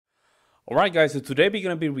Alright guys, so today we're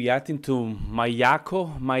gonna be reacting to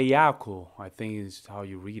Miyako, I think is how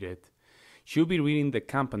you read it. She'll be reading the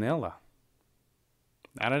Campanella.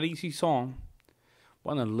 Not an easy song.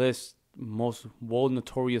 One of the list's most world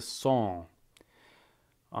notorious song.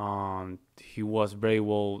 He was very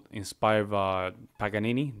well inspired by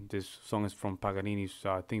Paganini. This song is from Paganini's,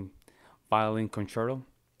 I think, violin concerto,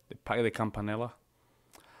 the Campanella.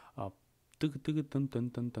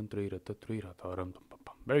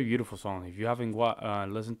 Very beautiful song. If you haven't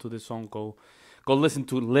listened to this song, go listen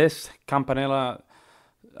to Liz Campanella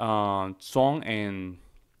song and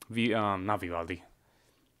not Vivaldi,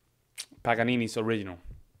 Paganini's original.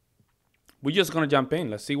 We're just gonna jump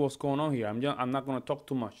in. Let's see what's going on here. I'm not gonna talk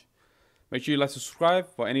too much. Make sure you like, subscribe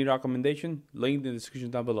for any recommendation. Link in the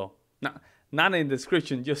description down below. Not in the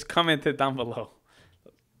description. Just comment it down below.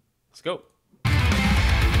 Let's go.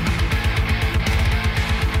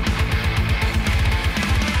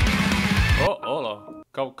 Oh, hola.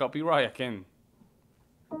 Copyright again.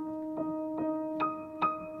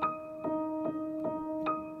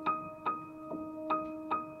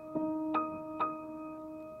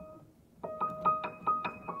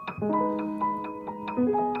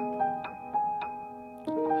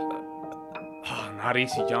 Not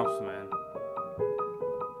easy jumps, man.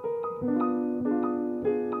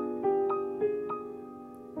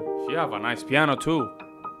 She have a nice piano too.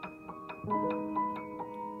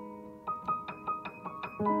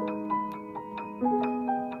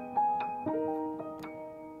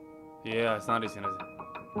 Yeah, it's not easy.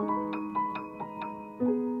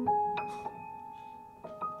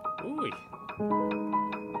 Ooh.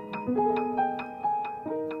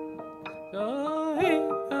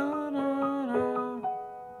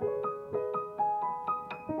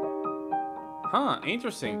 Huh,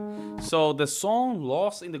 interesting. So the song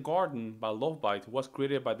Lost in the Garden by Lovebites was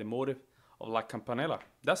created by the motive of La Campanella.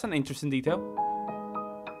 That's an interesting detail.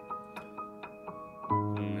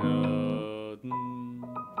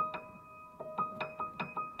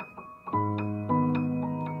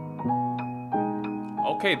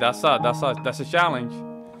 Okay, that's a challenge.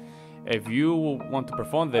 If you want to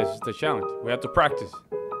perform this, it's a challenge. We have to practice.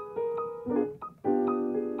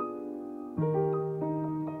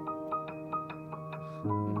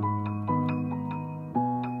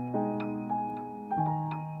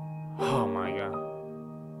 Oh my God.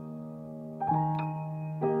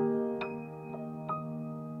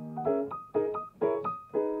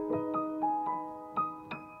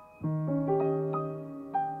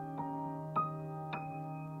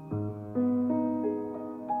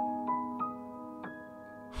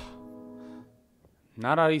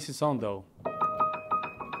 Not an easy song though.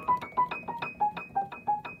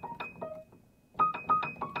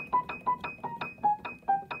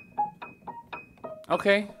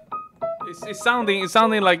 Okay, it's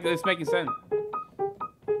sounding like it's making sense.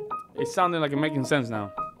 It's sounding like it's making sense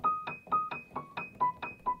now.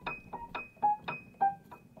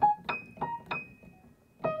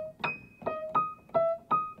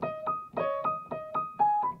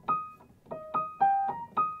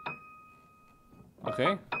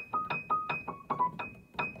 Okay.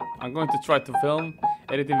 I'm going to try to film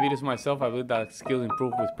editing videos myself. I believe that skill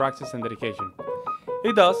improves with practice and dedication.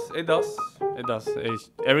 It does.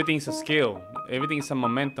 Everything's a skill. Everything's a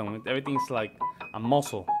momentum. Everything's like a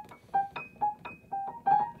muscle.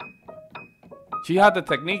 She had the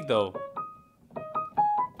technique though.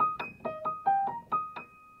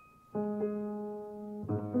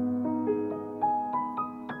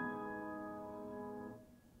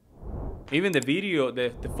 Even the video,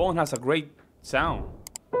 the phone has a great sound.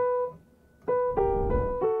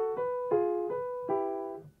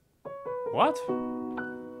 What?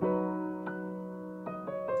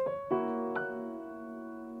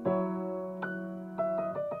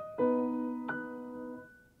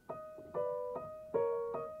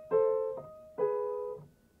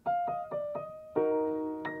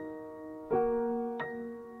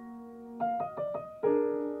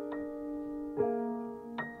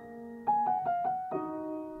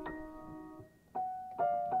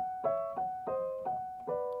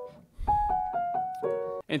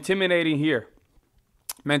 Intimidating here,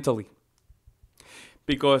 mentally,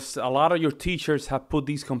 because a lot of your teachers have put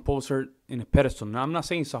these composers in a pedestal. Now, I'm not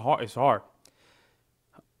saying it's hard,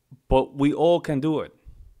 but we all can do it,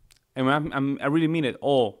 and I really mean it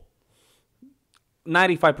all.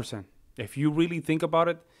 95%. If you really think about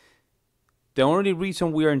it, the only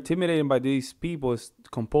reason we are intimidated by these people as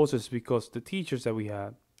composers because the teachers that we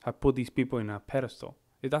have put these people in a pedestal.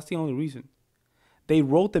 That's the only reason. They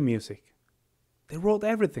wrote the music. They wrote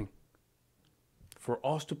everything for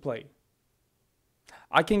us to play.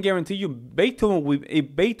 I can guarantee you, Beethoven,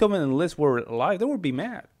 if Beethoven and Liszt were alive, they would be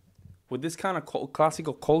mad. With this kind of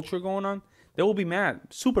classical culture going on, they will be mad,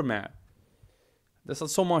 super mad.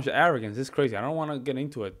 There's so much arrogance. It's crazy. I don't want to get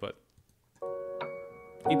into it, but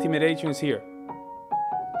intimidation is here.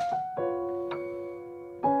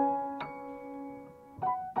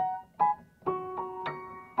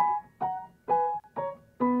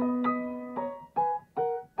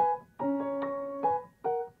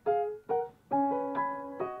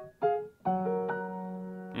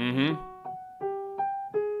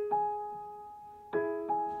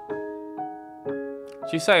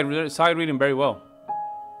 She's side reading very well.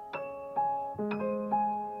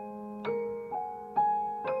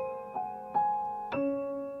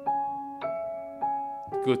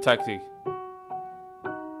 Good tactic.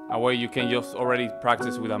 A way you can just already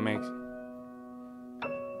practice with a mix.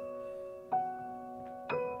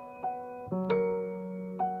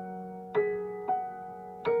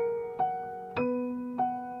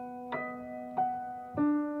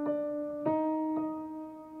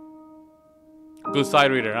 Good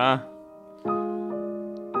side reader, huh?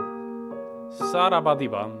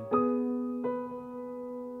 Sarabadibam.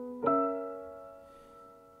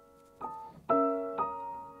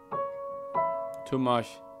 Too much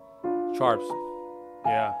sharps.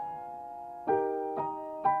 Yeah.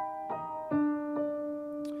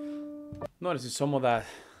 Notice some of that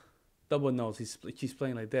double notes. She's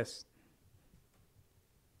playing like this.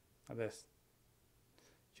 Like this.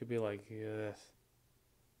 Should be like this.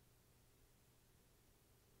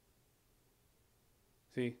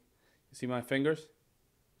 See? You see my fingers?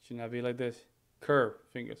 Should not be like this. Curve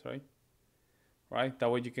fingers, right? Right?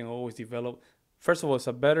 That way you can always develop. First of all, it's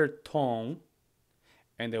a better tone.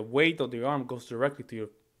 And the weight of the arm goes directly to your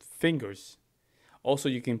fingers. Also,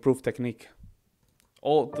 you can improve technique.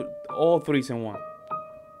 All threes in one.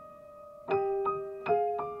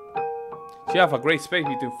 She have a great space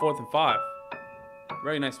between 4th and 5.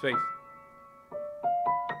 Very nice space.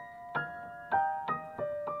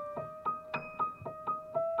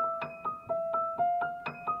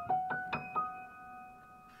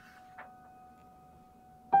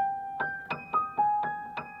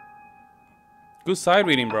 Good side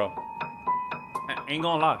reading, bro. I ain't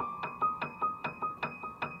gonna lie.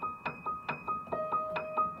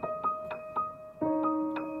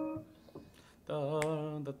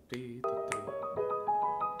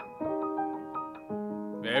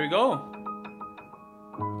 There we go.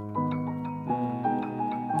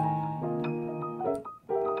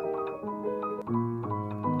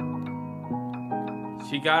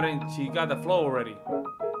 She got it. She got the flow already.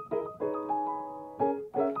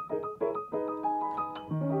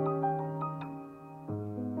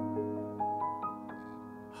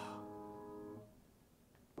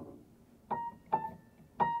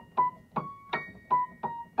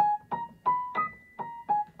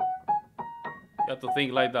 You have to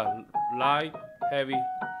think like that. Light, heavy,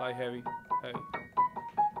 light, heavy, heavy.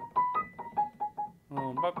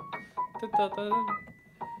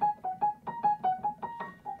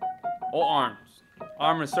 All arms.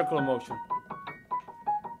 Arm in circular motion.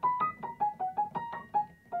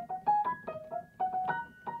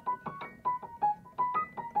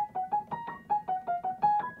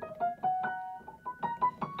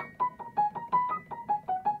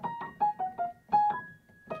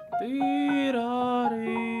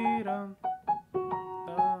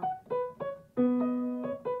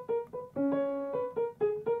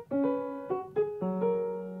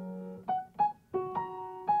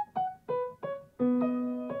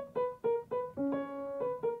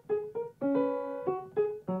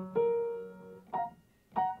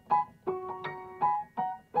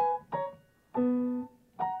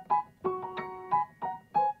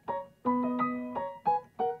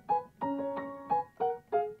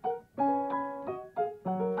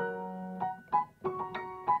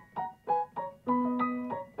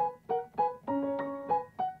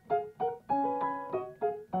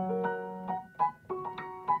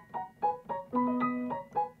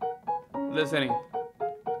 Listening.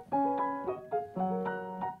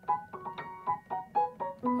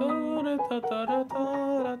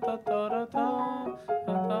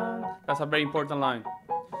 That's a very important line.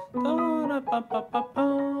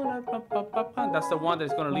 That's the one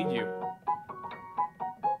that's gonna lead you.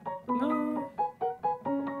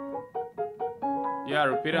 Yeah,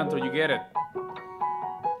 repeat it until you get it.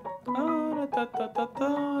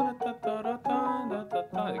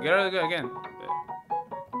 Get it again.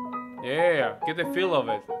 Yeah, get the feel of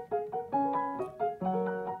it.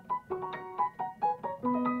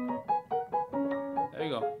 There you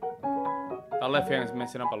go. That left hand is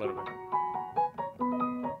messing up a little bit.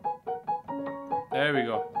 There we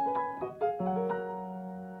go.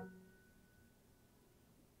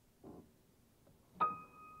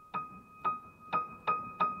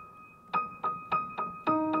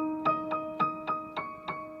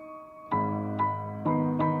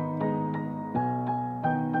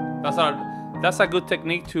 That's a good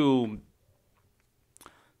technique to.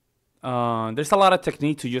 There's a lot of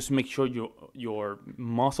technique to just make sure your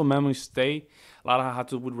muscle memory stay. A lot of it has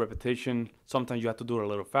to do with repetition. Sometimes you have to do it a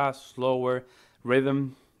little fast, slower,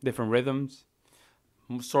 rhythm, different rhythms,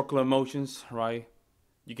 circular motions, right?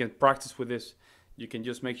 You can practice with this. You can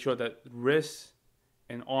just make sure that wrist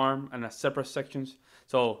and arm and as separate sections.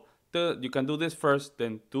 So you can do this first,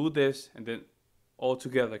 then do this, and then all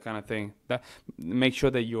together kind of thing. That make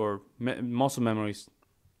sure that your muscle memory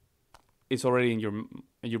is already in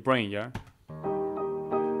your brain, yeah.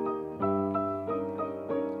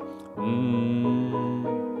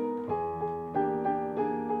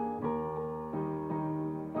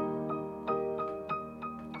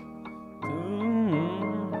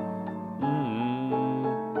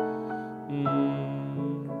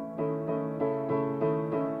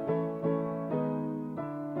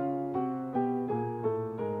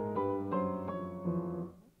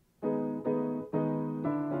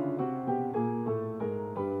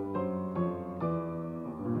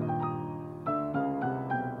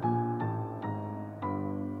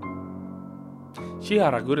 She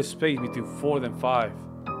had a good space between 4th and 5.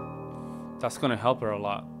 That's gonna help her a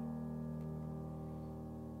lot.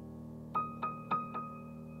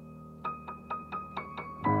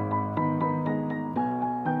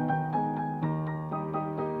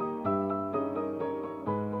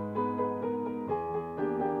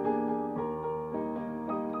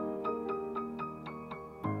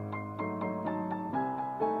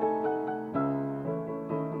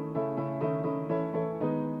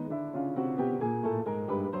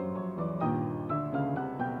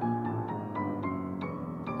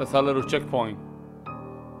 That's a little checkpoint.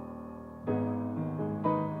 A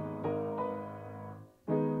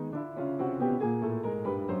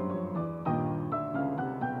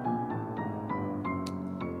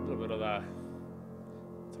little bit of that.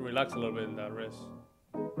 To relax a little bit in that wrist.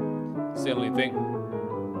 It's the only thing.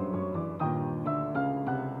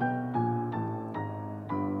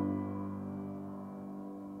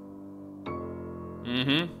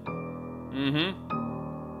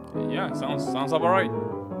 Yeah, sounds about right.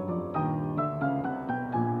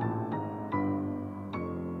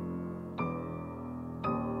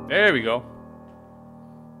 There we go.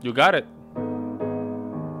 You got it.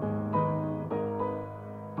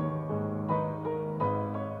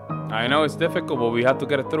 I know it's difficult, but we have to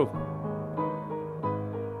get it through.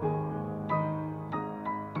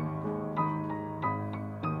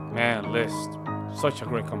 Man, Liszt, such a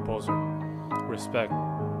great composer. Respect.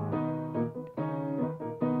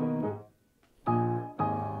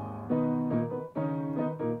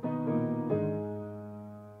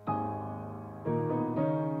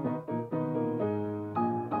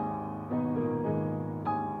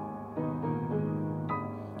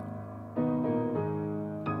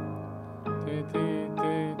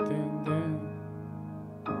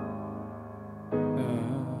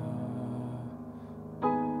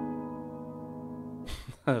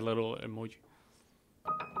 A little emoji.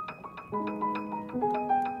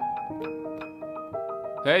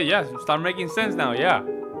 Hey, yeah, start making sense now, yeah.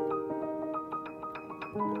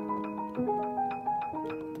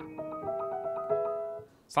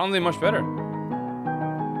 Sounding much better.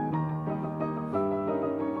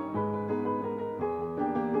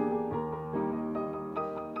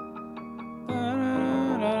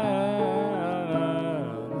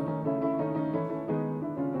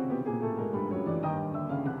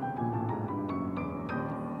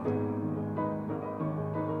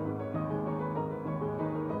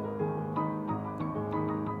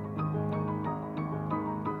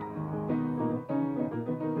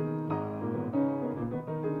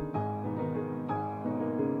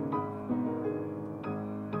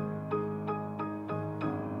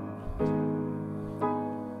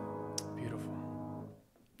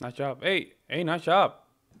 Nice job. Hey, nice job.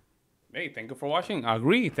 Hey, thank you for watching. I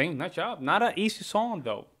agree. Nice job. Not an easy song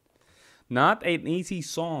though. Not an easy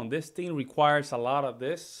song. This thing requires a lot of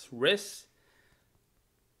this wrist,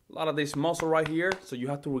 a lot of this muscle right here. So you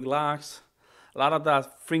have to relax. A lot of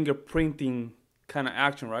that fingerprinting kind of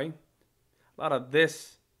action, right? A lot of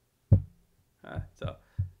this. So,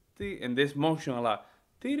 and this motion a lot.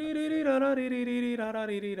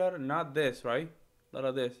 Not this, right? A lot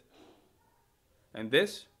of this. And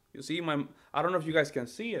this, you see I don't know if you guys can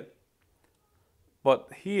see it, but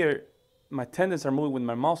here my tendons are moving with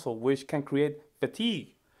my muscle, which can create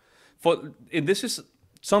fatigue. And this is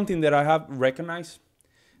something that I have recognized.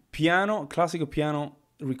 Classical piano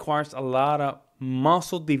requires a lot of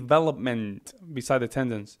muscle development beside the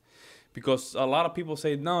tendons, because a lot of people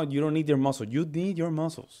say, no, you don't need your muscle. You need your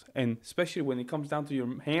muscles, and especially when it comes down to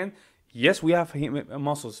your hand. Yes, we have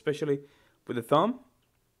muscles, especially with the thumb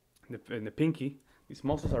and the pinky. These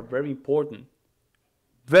muscles are very important,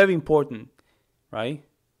 right?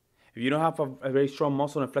 If you don't have a very strong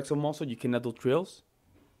muscle and flexible muscle, you cannot do trills,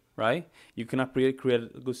 right? You cannot create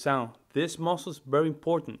a good sound. This muscle is very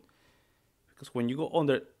important, because when you go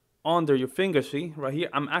under your fingers, see right here,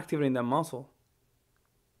 I'm activating that muscle.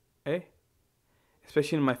 Okay?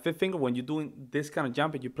 Especially in my fifth finger, when you're doing this kind of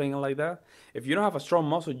jump and you're playing it like that. If you don't have a strong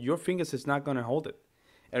muscle, your fingers is not gonna hold it.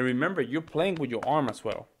 And remember, you're playing with your arm as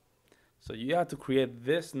well. So you have to create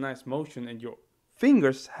this nice motion, and your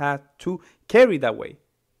fingers have to carry that way.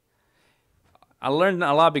 I learned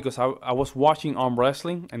a lot because I was watching arm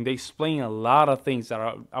wrestling, and they explain a lot of things that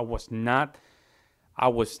I was not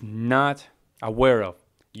aware of.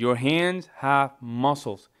 Your hands have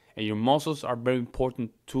muscles, and your muscles are very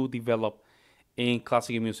important to develop in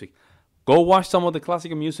classical music. Go watch some of the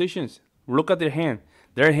classical musicians. Look at their hand.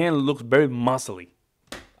 Their hand looks very muscly.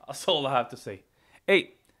 That's all I have to say.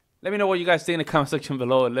 Hey, let me know what you guys think in the comment section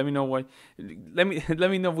below. Let me know let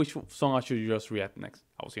me know which song I should just react next.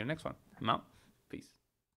 I will see you in the next one. I'm out. Peace.